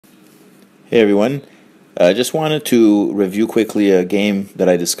Hey everyone, I just wanted to review quickly a game that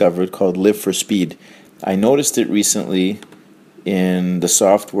I discovered called Live for Speed. I noticed it recently in the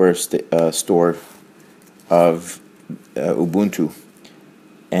software store of Ubuntu,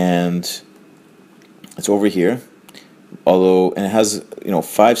 and it's over here. And it has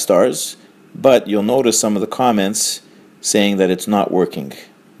 5 stars, but you'll notice some of the comments saying that it's not working,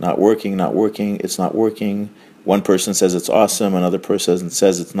 not working, not working. It's not working. One person says it's awesome, another person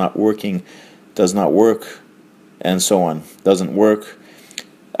says it's not working, does not work, and so on. Doesn't work.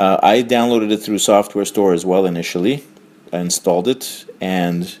 I downloaded it through Software Store as well initially. I installed it,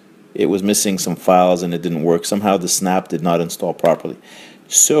 and it was missing some files and it didn't work. Somehow the snap did not install properly.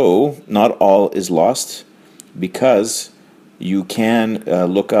 So, not all is lost, because you can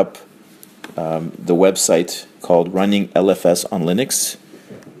look up the website called Running LFS on Linux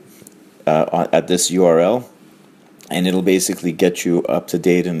at this URL, and it'll basically get you up to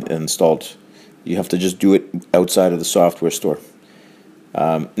date and installed. You have to just do it outside of the software store.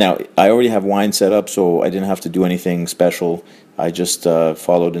 Now, I already have Wine set up, so I didn't have to do anything special. I just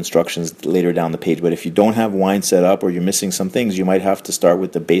followed instructions later down the page. But if you don't have Wine set up, or you're missing some things, you might have to start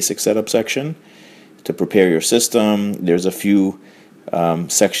with the basic setup section to prepare your system. There's a few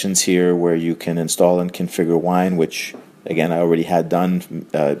sections here where you can install and configure Wine, which again I already had done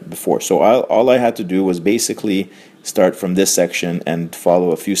before. So all I had to do was basically start from this section and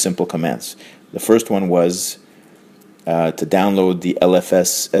follow a few simple commands. The first one was to download the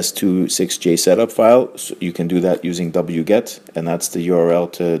LFS S26J setup file. So you can do that using wget, and that's the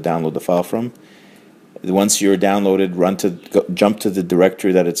URL to download the file from. Once you're downloaded, jump to the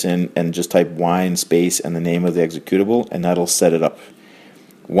directory that it's in and just type wine space and the name of the executable, and that'll set it up.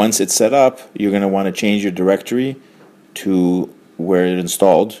 Once it's set up, you're going to want to change your directory to where it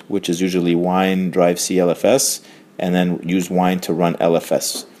installed, which is usually wine drive C LFS, and then use wine to run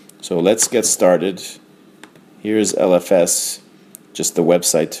LFS. So let's get started. Here's LFS, just the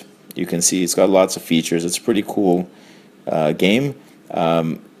website. You can see it's got lots of features. It's a pretty cool game.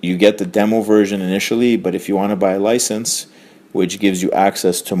 You get the demo version initially, but if you want to buy a license, which gives you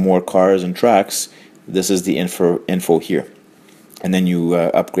access to more cars and tracks, this is the info here. And then you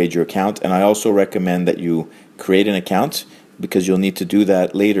upgrade your account. And I also recommend that you create an account, because you'll need to do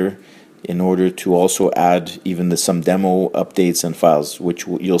that later in order to also add even some demo updates and files, which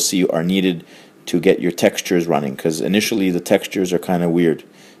you'll see are needed to get your textures running, because initially the textures are kind of weird,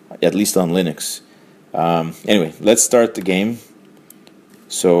 at least on Linux. Anyway, let's start the game.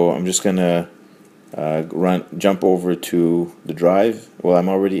 So I'm just gonna jump over to the drive. Well, I'm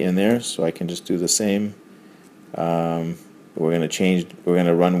already in there, so I can just do the same. We're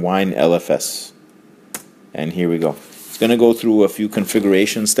gonna run wine LFS, and here we go. It's gonna go through a few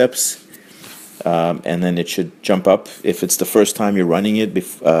configuration steps, and then it should jump up. If it's the first time you're running it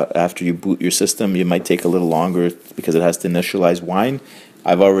after you boot your system, it might take a little longer because it has to initialize wine.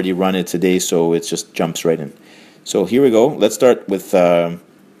 I've already run it today, so it just jumps right in. So here we go. Let's start with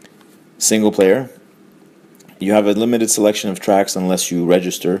single player. You have a limited selection of tracks unless you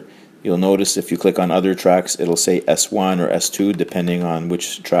register. You'll notice if you click on other tracks, it'll say S1 or S2 depending on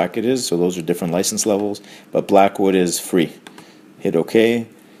which track it is. So those are different license levels. But Blackwood is free. Hit OK.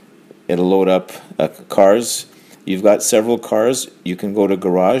 It'll load up cars. You've got several cars. You can go to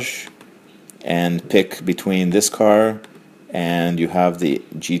Garage and pick between this car and you have the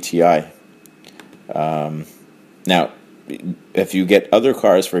GTI. Now, if you get other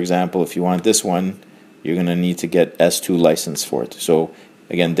cars, for example, if you want this one, you're going to need to get S2 license for it. So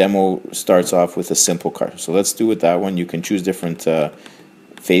again, demo starts off with a simple car. So let's do it that one. You can choose different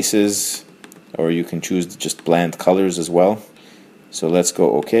faces, or you can choose just bland colors as well. So let's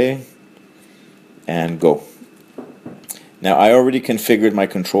go OK and go. Now I already configured my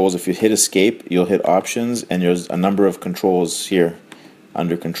controls. If you hit escape, you'll hit options, and there's a number of controls here.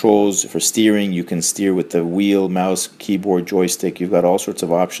 Under controls, for steering, you can steer with the wheel, mouse, keyboard, joystick. You've got all sorts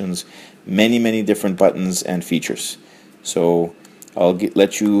of options, many different buttons and features. So I'll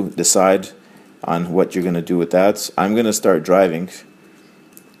let you decide on what you're going to do with that. I'm going to start driving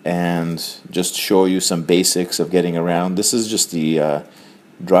and just show you some basics of getting around. This is just the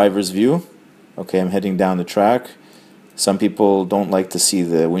driver's view. Okay, I'm heading down the track. Some people don't like to see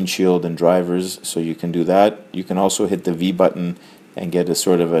the windshield and drivers, so you can do that. You can also hit the V button and get a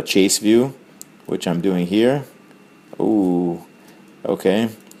sort of a chase view, which I'm doing here. Ooh, okay.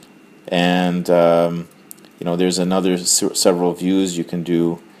 And there's several views. You can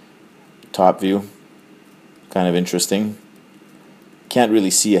do top view, kind of interesting. Can't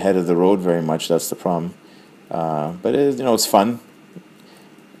really see ahead of the road very much. That's the problem. But it's fun.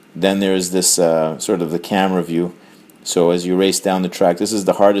 Then there's this sort of the camera view. So as you race down the track, this is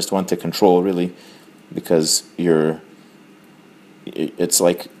the hardest one to control, really, because it's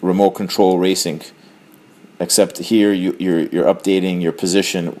like remote control racing. Except here, you're updating your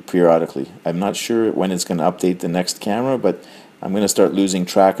position periodically. I'm not sure when it's going to update the next camera, but I'm going to start losing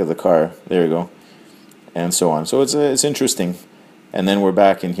track of the car. There you go, and so on. So it's interesting. And then we're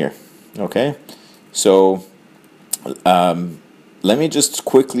back in here. Okay, so let me just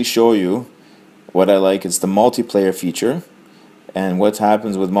quickly show you what I like. It's the multiplayer feature, and what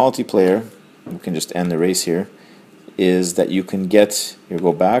happens with multiplayer, we can just end the race here, is that you can get, you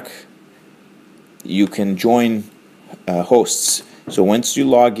go back, you can join hosts. So once you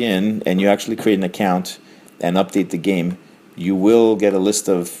log in and you actually create an account and update the game, you will get a list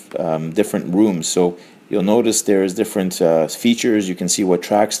of different rooms. So you'll notice there's different features. You can see what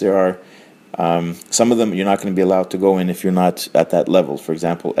tracks there are. Some of them you're not going to be allowed to go in if you're not at that level. For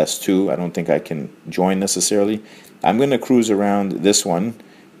example, S2, I don't think I can join necessarily. I'm going to cruise around this one.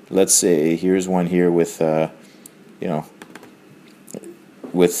 Let's say here's one here with,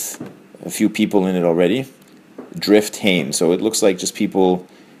 with a few people in it already. Drift Hain. So it looks like just people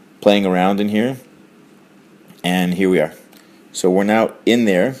playing around in here. And here we are. So we're now in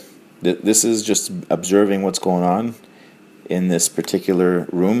there. This is just observing what's going on in this particular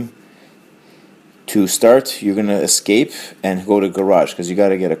room. To start, you're going to escape and go to garage because you got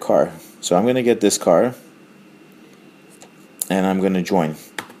to get a car. So I'm going to get this car and I'm going to join.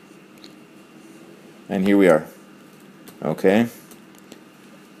 And here we are. Okay.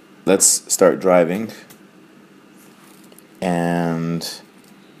 Let's start driving. And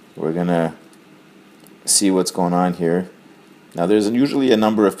we're going to see what's going on here. Now there's usually a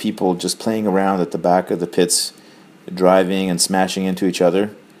number of people just playing around at the back of the pits, driving and smashing into each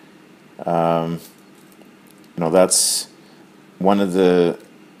other. That's one of the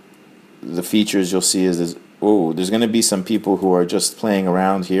features you'll see is there's going to be some people who are just playing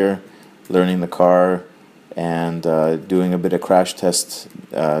around here, learning the car, and doing a bit of crash test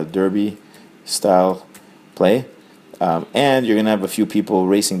derby style play. And you're going to have a few people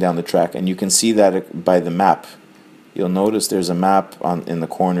racing down the track, and you can see that by the map. You'll notice there's a map in the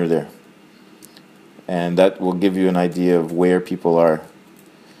corner there, and that will give you an idea of where people are.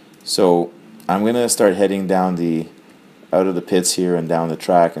 So I'm going to start heading down out of the pits here and down the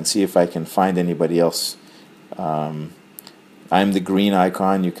track and see if I can find anybody else. I'm the green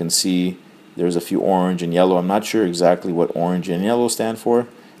icon. You can see there's a few orange and yellow. I'm not sure exactly what orange and yellow stand for.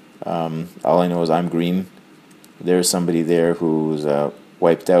 All I know is I'm green. There's somebody there who's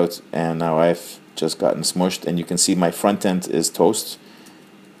wiped out, and now I've just gotten smushed, and you can see my front end is toast.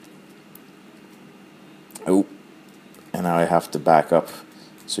 Oh, and now I have to back up.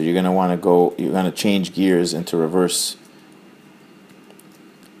 So you're going to want to go, you're going to change gears into reverse.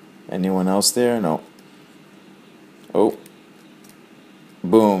 Anyone else there? No. Oh.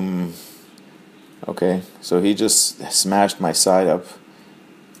 Boom. Okay, so he just smashed my side up.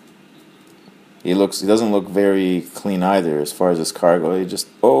 He doesn't look very clean either as far as his car goes.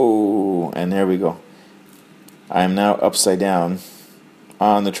 And there we go. I am now upside down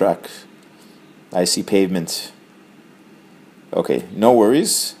on the track. I see pavement. Okay, no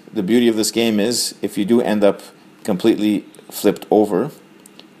worries. The beauty of this game is if you do end up completely flipped over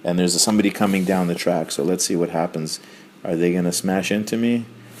and there's somebody coming down the track, so let's see what happens. Are they going to smash into me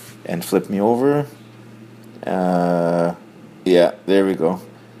and flip me over? Yeah, there we go.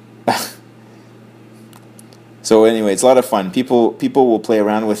 So anyway, it's a lot of fun. People will play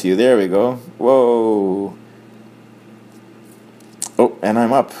around with you. There we go. Whoa. Oh, and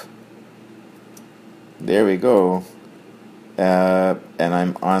I'm up. There we go. And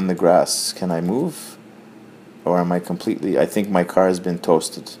I'm on the grass. Can I move? Or am I completely... I think my car has been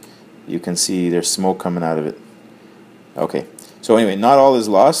toasted. You can see there's smoke coming out of it. Okay. So anyway, not all is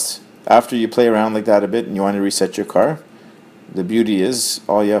lost. After you play around like that a bit and you want to reset your car, the beauty is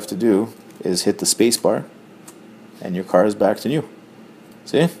all you have to do is hit the space bar and your car is back to new.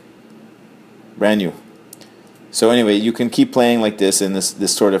 See? Brand new. So anyway, you can keep playing like this in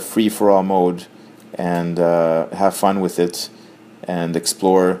this sort of free-for-all mode and have fun with it and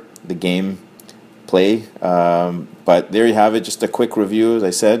explore the game, play. But there you have it, just a quick review, as I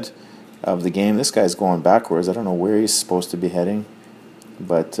said, of the game. This guy's going backwards. I don't know where he's supposed to be heading,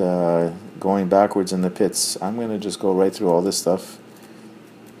 but going backwards in the pits. I'm going to just go right through all this stuff.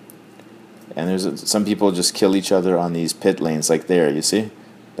 And there's some people just kill each other on these pit lanes, like there, you see?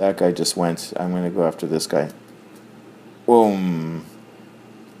 That guy just went. I'm going to go after this guy. Boom.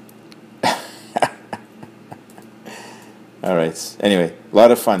 Alright, anyway, a lot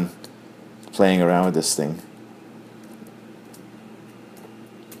of fun playing around with this thing.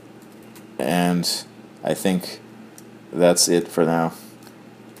 And I think that's it for now.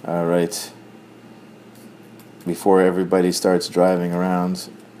 Alright. Before everybody starts driving around,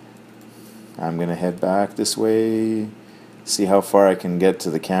 I'm gonna head back this way, see how far I can get to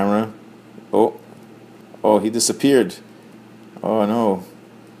the camera. Oh, he disappeared. Oh no.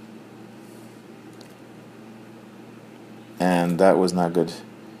 And that was not good.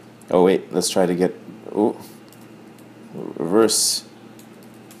 Oh wait, let's try to get, reverse.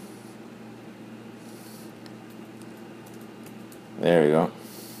 There we go.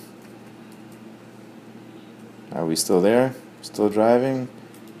 Are we still there? Still driving?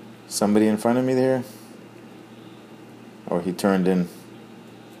 Somebody in front of me there? Or he turned in?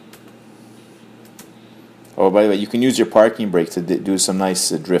 Oh, by the way, you can use your parking brake to do some nice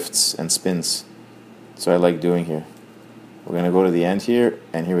drifts and spins. So I like doing here. We're going to go to the end here,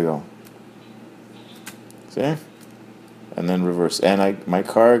 and here we go. See? And then reverse. And my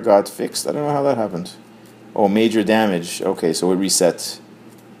car got fixed. I don't know how that happened. Oh, major damage. Okay, so it reset.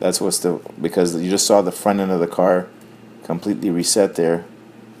 That's because you just saw the front end of the car completely reset there.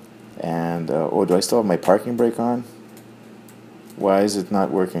 And, do I still have my parking brake on? Why is it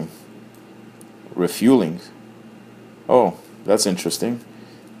not working? Refueling. Oh, that's interesting.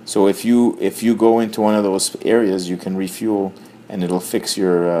 So if you go into one of those areas, you can refuel, and it'll fix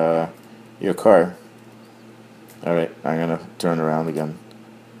your car. All right, I'm gonna turn around again.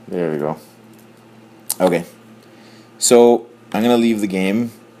 There we go. Okay, so I'm gonna leave the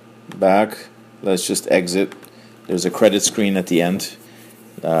game back. Let's just exit. There's a credit screen at the end.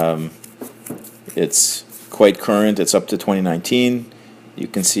 It's quite current. It's up to 2019. You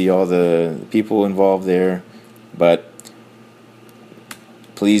can see all the people involved there, but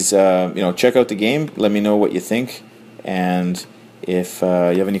please, check out the game. Let me know what you think, and if you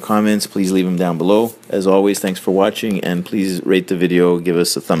have any comments, please leave them down below. As always, thanks for watching, and please rate the video, give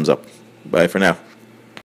us a thumbs up. Bye for now.